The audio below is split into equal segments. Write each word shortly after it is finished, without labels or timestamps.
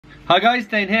Hi guys,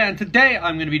 Dane here, and today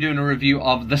I'm going to be doing a review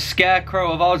of The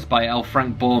Scarecrow of Oz by L.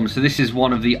 Frank Baum. So this is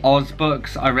one of the Oz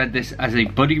books. I read this as a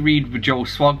buddy read with Joel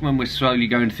Swagman. We're slowly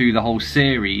going through the whole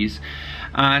series.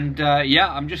 And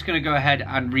yeah, I'm just going to go ahead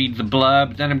and read the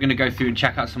blurb. Then I'm going to go through and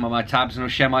check out some of my tabs, and I'll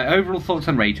share my overall thoughts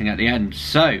and rating at the end.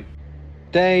 So,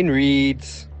 Dane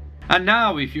reads. And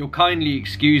now, if you'll kindly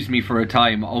excuse me for a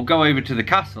time, I'll go over to the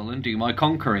castle and do my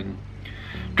conquering.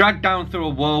 Dragged down through a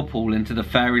whirlpool into the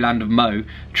fairyland of Mo,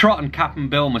 Trot and Cap'n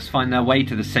Bill must find their way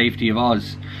to the safety of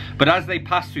Oz. But as they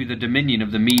pass through the dominion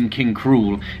of the mean King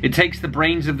Cruel, it takes the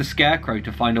brains of the Scarecrow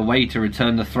to find a way to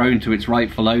return the throne to its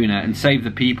rightful owner and save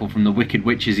the people from the Wicked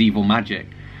Witch's evil magic.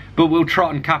 But will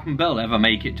Trot and Cap'n Bill ever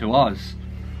make it to Oz?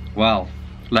 Well,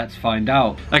 let's find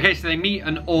out. Okay, so they meet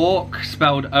an orc,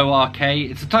 spelled O-R-K.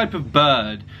 It's a type of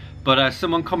bird. But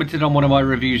someone commented on one of my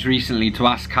reviews recently to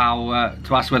ask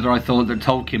whether I thought that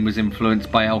Tolkien was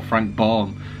influenced by L. Frank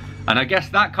Baum. And I guess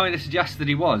that kind of suggests that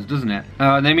he was, doesn't it?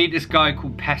 They meet this guy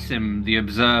called Pessim, the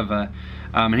Observer.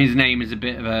 And his name is a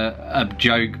bit of a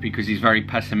joke because he's very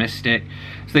pessimistic.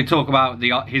 So they talk about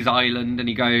his island, and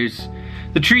he goes,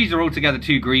 "The trees are altogether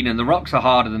too green and the rocks are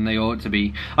harder than they ought to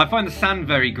be. I find the sand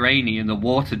very grainy and the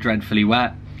water dreadfully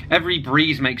wet. Every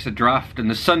breeze makes a draught, and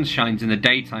the sun shines in the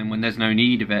daytime when there's no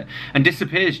need of it, and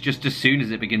disappears just as soon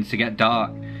as it begins to get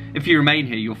dark. If you remain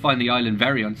here, you'll find the island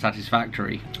very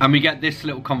unsatisfactory." And we get this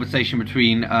little conversation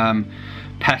between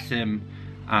Pessim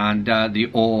and the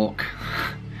orc.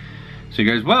 So he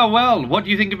goes, well, what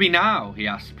do you think of me now?" he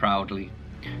asks proudly.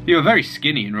 "You are very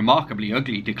skinny and remarkably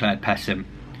ugly," declared Pessim.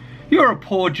 "You are a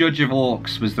poor judge of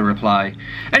orcs," was the reply.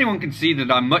 "Anyone can see that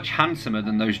I'm much handsomer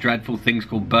than those dreadful things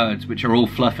called birds, which are all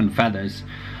fluff and feathers.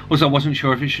 Also, I wasn't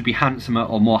sure if it should be handsomer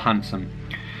or more handsome."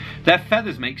 "Their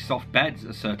feathers make soft beds,"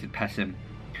 asserted Pessim.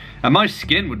 "And my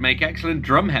skin would make excellent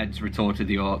drumheads," retorted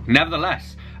the orc.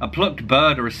 "Nevertheless, a plucked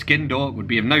bird or a skinned orc would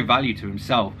be of no value to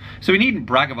himself, so we needn't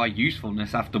brag of our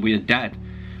usefulness after we are dead.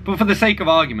 But for the sake of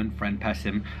argument, friend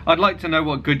Pessim, I'd like to know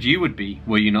what good you would be,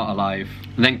 were you not alive."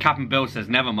 And then Cap'n Bill says,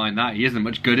 "Never mind that, he isn't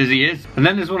much good as he is." And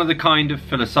then there's one of the kind of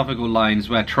philosophical lines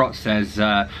where Trot says,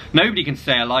 "Nobody can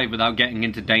stay alive without getting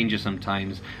into danger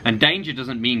sometimes. And danger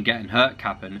doesn't mean getting hurt,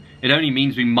 Cap'n. It only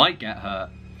means we might get hurt.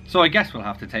 So I guess we'll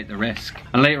have to take the risk."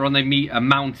 And later on they meet a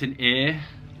mountaineer.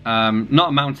 Not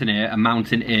a mountaineer, a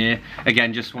mountaineer.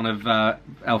 Again, just one of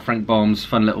L. Frank Baum's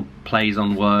fun little play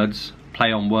on words.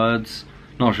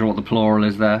 Not sure what the plural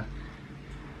is there.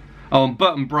 Oh, and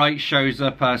Button Bright shows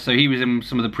up, so he was in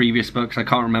some of the previous books, I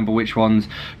can't remember which ones.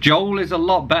 Joel is a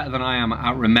lot better than I am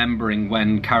at remembering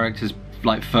when characters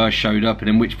like first showed up and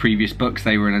in which previous books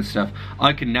they were in and stuff.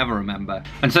 I can never remember.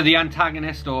 And so the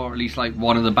antagonist, or at least like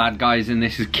one of the bad guys in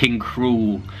this, is King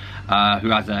Cruel, who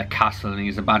has a castle and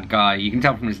he's a bad guy. You can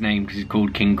tell from his name because he's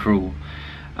called King Cruel.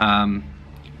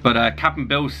 But Cap'n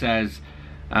Bill says,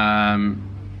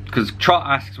 because Trot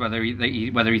asks whether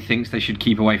he thinks they should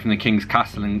keep away from the king's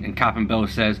castle, and Cap'n Bill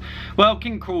says, "Well,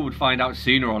 King Cruel would find out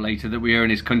sooner or later that we are in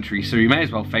his country, so we may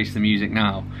as well face the music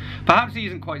now. Perhaps he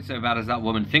isn't quite so bad as that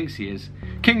woman thinks he is.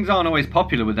 Kings aren't always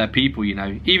popular with their people, you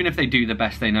know, even if they do the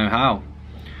best they know how."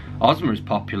 "Ozma is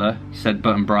popular," said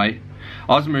Button Bright.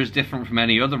 "Ozma is different from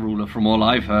any other ruler from all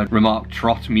I've heard," remarked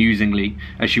Trot musingly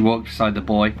as she walked beside the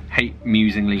boy. Hate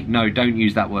musingly. No, don't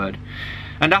use that word.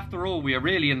 "And after all, we are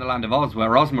really in the land of Oz,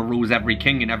 where Ozma rules every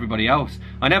king and everybody else.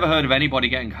 I never heard of anybody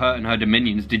getting hurt in her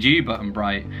dominions, did you, Button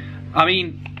Bright? I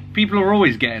mean, people are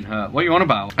always getting hurt. What are you on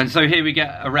about?" And so here we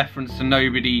get a reference to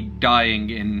nobody dying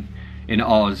in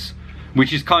Oz, which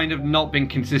has kind of not been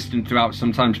consistent throughout.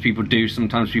 Sometimes people do,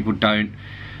 sometimes people don't.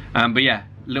 But yeah,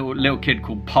 little kid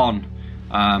called Pon,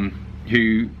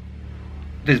 who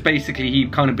he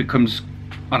kind of becomes,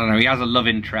 I don't know, he has a love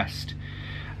interest.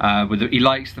 He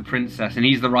likes the princess, and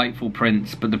he's the rightful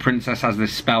prince, but the princess has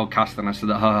this spell cast on her so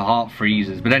that her heart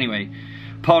freezes. But anyway,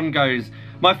 Pon goes,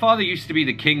 "My father used to be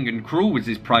the king and Cruel was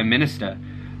his prime minister.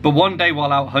 But one day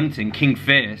while out hunting, King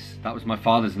Fierce," that was my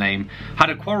father's name,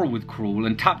 "had a quarrel with Cruel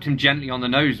and tapped him gently on the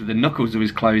nose with the knuckles of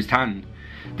his closed hand.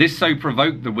 This so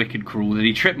provoked the wicked Cruel that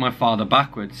he tripped my father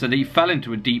backwards, so that he fell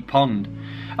into a deep pond.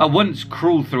 At once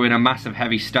Cruel threw in a mass of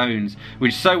heavy stones,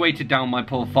 which so weighted down my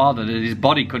poor father that his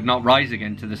body could not rise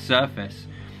again to the surface.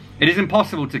 It is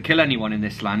impossible to kill anyone in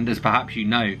this land, as perhaps you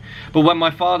know, but when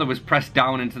my father was pressed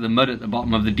down into the mud at the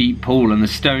bottom of the deep pool and the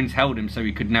stones held him so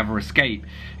he could never escape,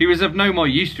 he was of no more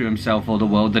use to himself or the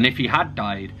world than if he had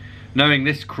died. Knowing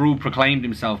this, Cruel proclaimed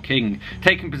himself king,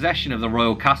 taking possession of the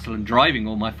royal castle and driving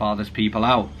all my father's people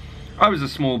out. I was a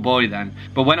small boy then,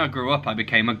 but when I grew up I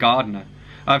became a gardener.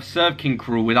 I have served King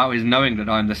Cruel without his knowing that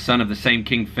I am the son of the same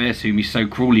King Fierce whom he so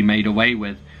cruelly made away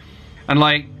with. And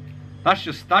like, That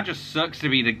just sucks to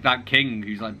be that king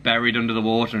who's like buried under the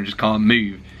water and just can't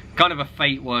move. Kind of a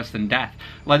fate worse than death.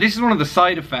 Like, this is one of the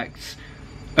side effects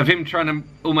of him trying to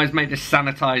almost make this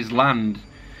sanitized land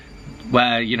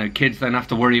where, you know, kids don't have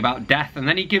to worry about death, and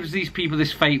then he gives these people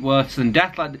this fate worse than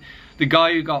death. Like the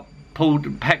guy who got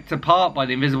pecked apart by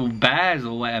the invisible bears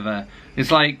or whatever. It's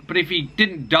like, but if he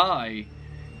didn't die,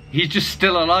 he's just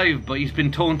still alive, but he's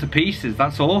been torn to pieces.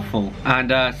 That's awful. And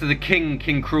so the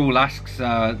King Cruel asks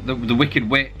the Wicked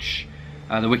Witch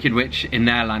in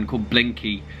their land called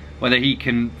Blinky, whether he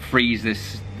can freeze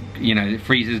this, you know,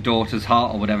 freeze his daughter's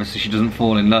heart or whatever so she doesn't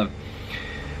fall in love.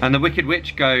 And the Wicked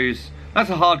Witch goes, "That's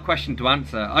a hard question to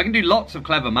answer. I can do lots of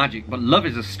clever magic, but love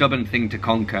is a stubborn thing to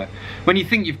conquer. When you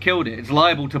think you've killed it, it's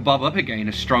liable to bob up again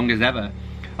as strong as ever.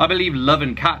 I believe love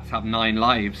and cats have 9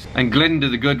 lives. And Glinda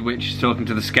the Good Witch is talking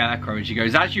to the Scarecrow, and she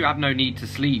goes, "As you have no need to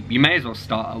sleep, you may as well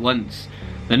start at once."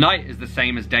 "The night is the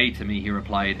same as day to me," he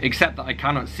replied, "except that I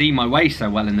cannot see my way so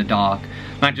well in the dark."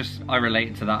 I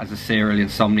related to that as a serial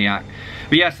insomniac.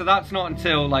 But yeah, so that's not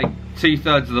until like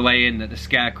 2/3 of the way in that the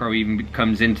Scarecrow even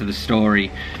comes into the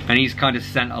story, and he's kind of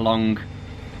sent along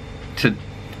to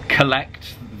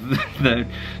collect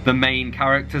the main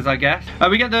characters, I guess.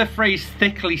 We get the phrase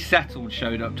 "thickly settled"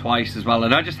 showed up twice as well,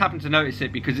 and I just happened to notice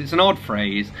it because it's an odd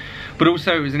phrase, but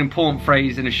also it was an important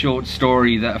phrase in a short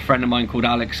story that a friend of mine called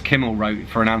Alex Kimmel wrote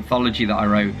for an anthology that I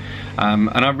wrote. And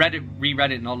I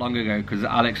reread it not long ago because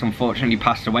Alex unfortunately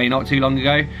passed away not too long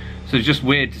ago, so it's just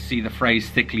weird to see the phrase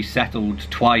 "thickly settled"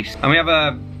 twice. And we have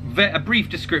a brief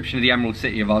description of the Emerald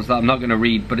City of Oz that I'm not going to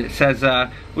read, but it says,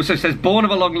 also says, "Born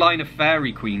of a long line of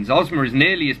fairy queens, Ozma is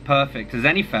nearly as perfect as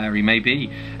any fairy may be,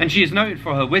 and she is noted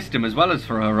for her wisdom as well as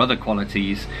for her other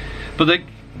qualities." But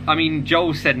I mean,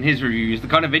 Joel said in his reviews, the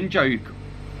kind of in-joke,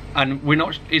 and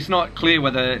it's not clear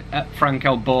whether Frank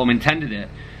L. Baum intended it,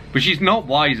 but she's not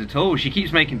wise at all. She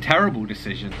keeps making terrible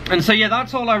decisions. And so yeah,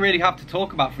 that's all I really have to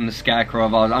talk about from the Scarecrow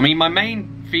of Oz. I mean, my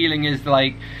main feeling is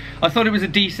like, I thought it was a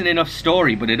decent enough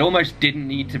story, but it almost didn't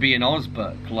need to be an Oz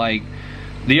book. Like,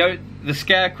 the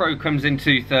Scarecrow comes in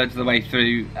 2/3 of the way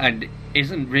through and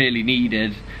isn't really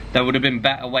needed. There would have been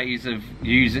better ways of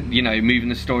using, you know, moving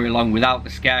the story along without the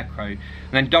Scarecrow. And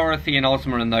then Dorothy and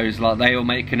Ozma and those, like, they all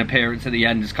make an appearance at the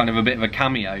end as kind of a bit of a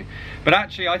cameo. But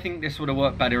actually, I think this would have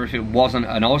worked better if it wasn't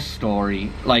an Oz story.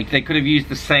 Like, they could have used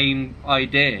the same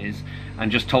ideas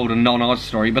and just told a non-Oz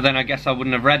story, but then I guess I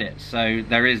wouldn't have read it, so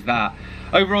there is that.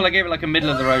 Overall, I gave it like a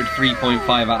middle-of-the-road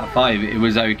 3.5 out of 5. It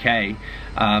was okay.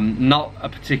 Not a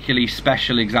particularly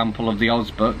special example of the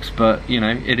Oz books, but, you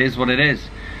know, it is what it is.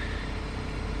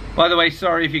 By the way,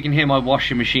 sorry if you can hear my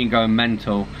washing machine going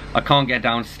mental. I can't get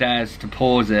downstairs to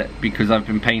pause it because I've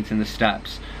been painting the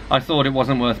steps. I thought it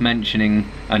wasn't worth mentioning,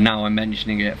 and now I'm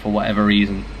mentioning it for whatever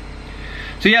reason.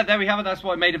 So yeah, there we have it. That's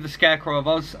what I made of the Scarecrow of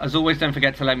Oz. As always, don't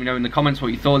forget to let me know in the comments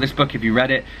what you thought of this book if you read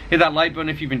it. Hit that like button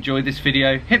if you've enjoyed this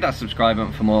video. Hit that subscribe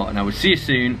button for more, and I will see you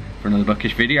soon for another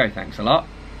bookish video. Thanks a lot.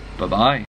 Bye-bye.